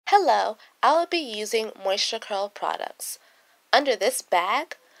Hello, I will be using Moisture Curl products. Under this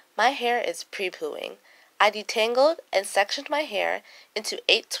bag, my hair is pre-pooing. I detangled and sectioned my hair into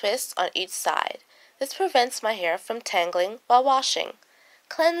 8 twists on each side. This prevents my hair from tangling while washing.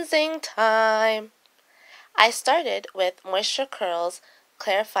 Cleansing time! I started with Moisture Curl's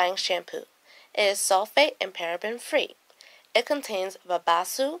Clarifying Shampoo. It is sulfate and paraben free. It contains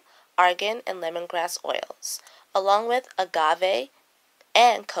babasu, argan, and lemongrass oils, along with agave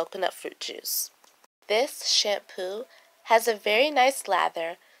and coconut fruit juice. This shampoo has a very nice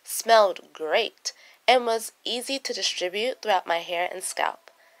lather, smelled great, and was easy to distribute throughout my hair and scalp.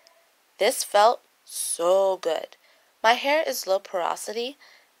 This felt so good. My hair is low porosity,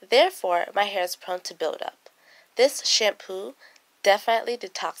 therefore my hair is prone to buildup. This shampoo definitely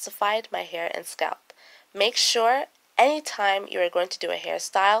detoxified my hair and scalp. Make sure anytime you are going to do a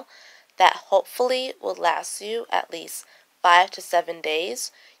hairstyle that hopefully will last you at least 5 to 7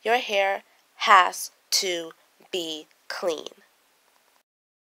 days, your hair has to be clean.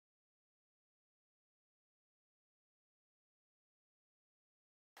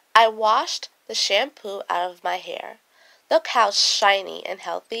 I washed the shampoo out of my hair. Look how shiny and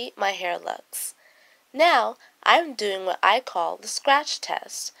healthy my hair looks. Now I'm doing what I call the scratch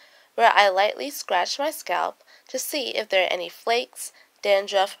test, where I lightly scratch my scalp to see if there are any flakes,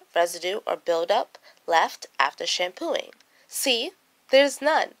 dandruff, residue, or buildup left after shampooing. See? There's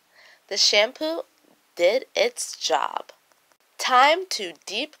none. The shampoo did its job. Time to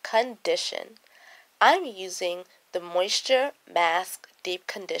deep condition. I'm using the Moisture Mask Deep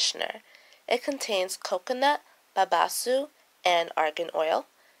Conditioner. It contains coconut, babasu, and argan oil,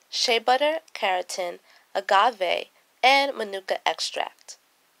 shea butter, keratin, agave, and manuka extract.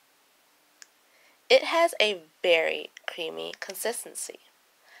 It has a very creamy consistency.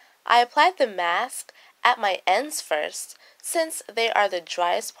 I applied the mask at my ends first, since they are the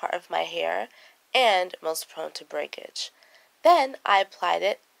driest part of my hair and most prone to breakage. Then I applied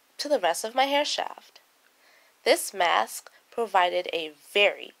it to the rest of my hair shaft. This mask provided a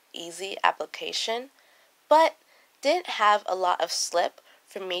very easy application, but didn't have a lot of slip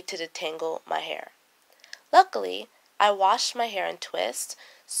for me to detangle my hair. Luckily, I washed my hair in twists,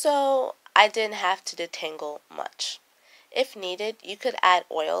 so I didn't have to detangle much. If needed, you could add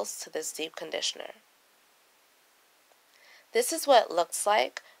oils to this deep conditioner. This is what it looks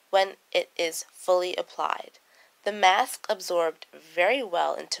like when it is fully applied. The mask absorbed very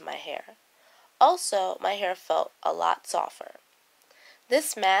well into my hair. Also, my hair felt a lot softer.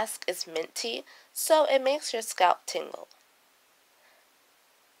 This mask is minty, so it makes your scalp tingle.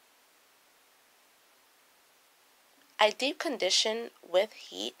 I deep condition with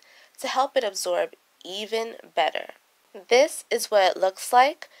heat to help it absorb even better. This is what it looks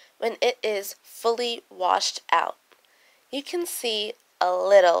like when it is fully washed out. You can see a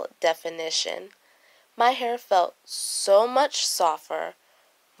little definition. My hair felt so much softer,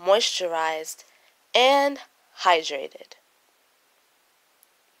 moisturized, and hydrated.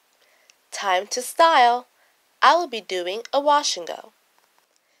 Time to style. I will be doing a wash and go.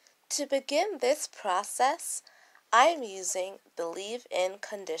 To begin this process, I am using the leave-in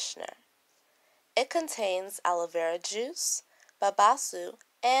conditioner. It contains aloe vera juice, babasu,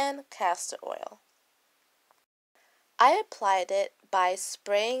 and castor oil. I applied it by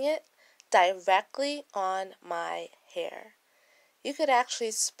spraying it directly on my hair. You could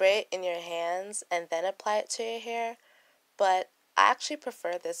actually spray it in your hands and then apply it to your hair, but I actually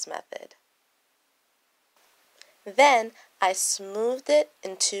prefer this method. Then I smoothed it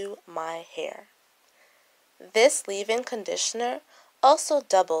into my hair. This leave-in conditioner also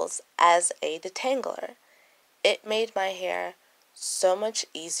doubles as a detangler. It made my hair so much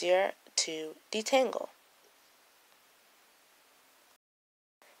easier to detangle.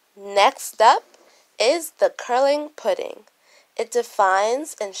 Next up is the curling pudding. It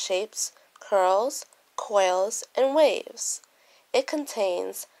defines and shapes curls, coils, and waves. It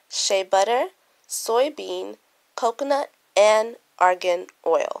contains shea butter, soybean, coconut, and argan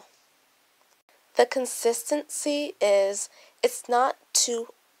oil. The consistency is, it's not too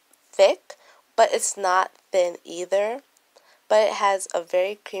thick, but it's not thin either, but it has a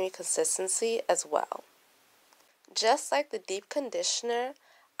very creamy consistency as well. Just like the deep conditioner,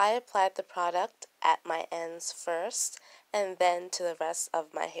 I applied the product at my ends first and then to the rest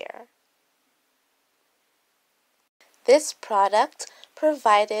of my hair. This product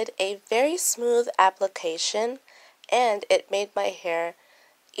provided a very smooth application and it made my hair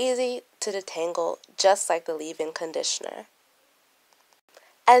easy to detangle just like the leave-in conditioner.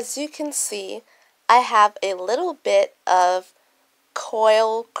 As you can see, I have a little bit of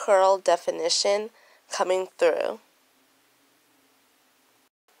coil curl definition coming through.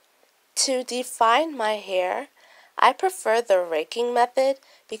 To define my hair, I prefer the raking method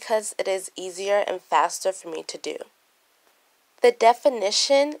because it is easier and faster for me to do. The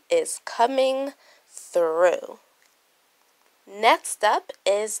definition is coming through. Next up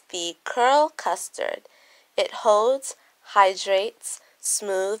is the curl custard. It holds, hydrates,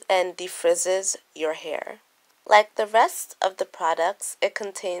 smooths, and defrizzes your hair. Like the rest of the products, it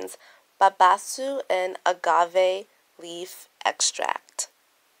contains babasu and agave leaf extract.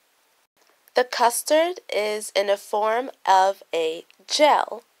 The custard is in the form of a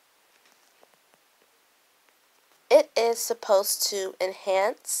gel. It is supposed to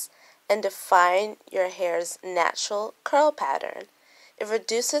enhance and define your hair's natural curl pattern. It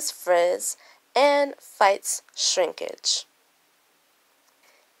reduces frizz and fights shrinkage.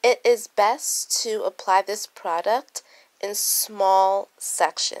 It is best to apply this product in small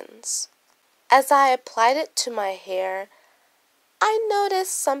sections. As I applied it to my hair, I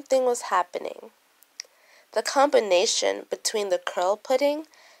noticed something was happening. The combination between the curl pudding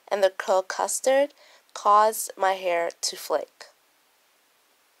and the curl custard caused my hair to flake.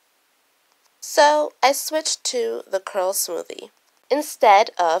 So I switched to the curl smoothie instead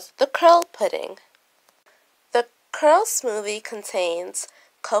of the curl pudding. The curl smoothie contains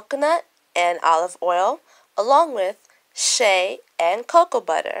coconut and olive oil along with shea and cocoa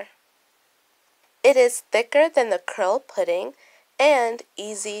butter. It is thicker than the curl pudding and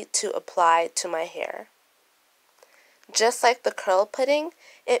easy to apply to my hair. Just like the curl pudding,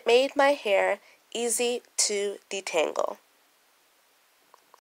 it made my hair easy to detangle.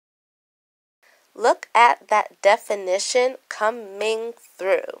 Look at that definition coming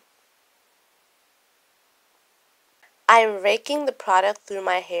through. I'm raking the product through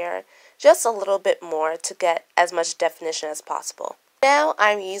my hair just a little bit more to get as much definition as possible. Now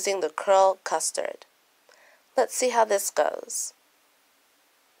I'm using the curl custard. Let's see how this goes.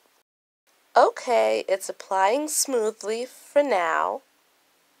 Okay, it's applying smoothly for now.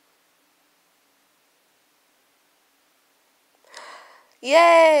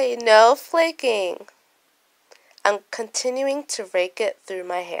 Yay, no flaking. I'm continuing to rake it through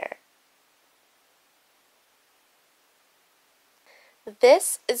my hair.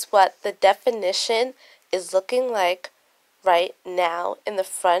 This is what the definition is looking like right now in the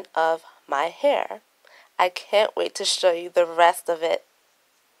front of my hair. I can't wait to show you the rest of it.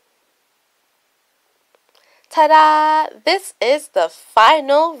 Ta-da! This is the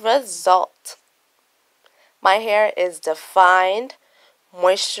final result. My hair is defined,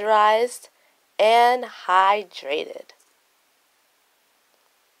 moisturized, and hydrated.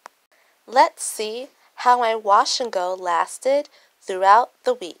 Let's see how my wash and go lasted throughout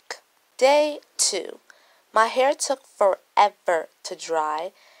the week. Day 2. My hair took forever to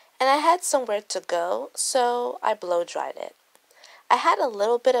dry, and I had somewhere to go, so I blow dried it. I had a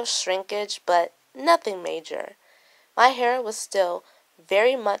little bit of shrinkage, but nothing major. My hair was still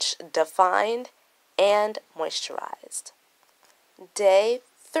very much defined and moisturized. Day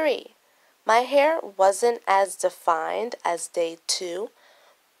 3. My hair wasn't as defined as day 2,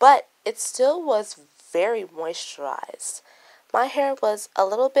 but it still was very moisturized. My hair was a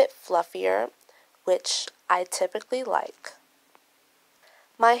little bit fluffier, which I typically like.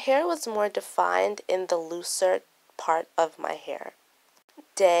 My hair was more defined in the looser part of my hair.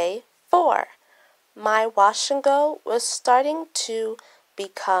 Day 4. My wash and go was starting to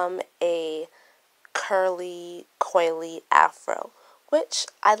become a curly, coily afro, which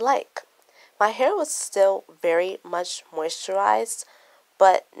I like. My hair was still very much moisturized,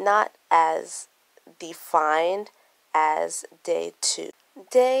 but not as defined as day 2.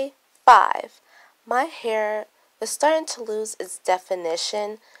 Day 5. My hair was starting to lose its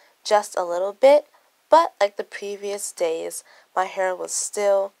definition just a little bit, but like the previous days, my hair was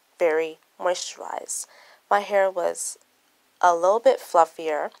still very moisturized. My hair was a little bit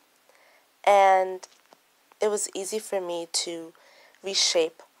fluffier, and it was easy for me to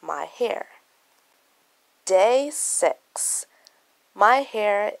reshape my hair. Day 6. My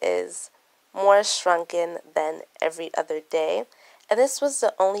hair is more shrunken than every other day, and this was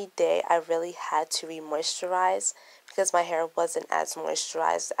the only day I really had to re-moisturize because my hair wasn't as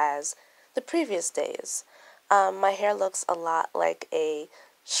moisturized as the previous days. My hair looks a lot like a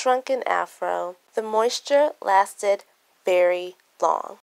shrunken afro. The moisture lasted very long.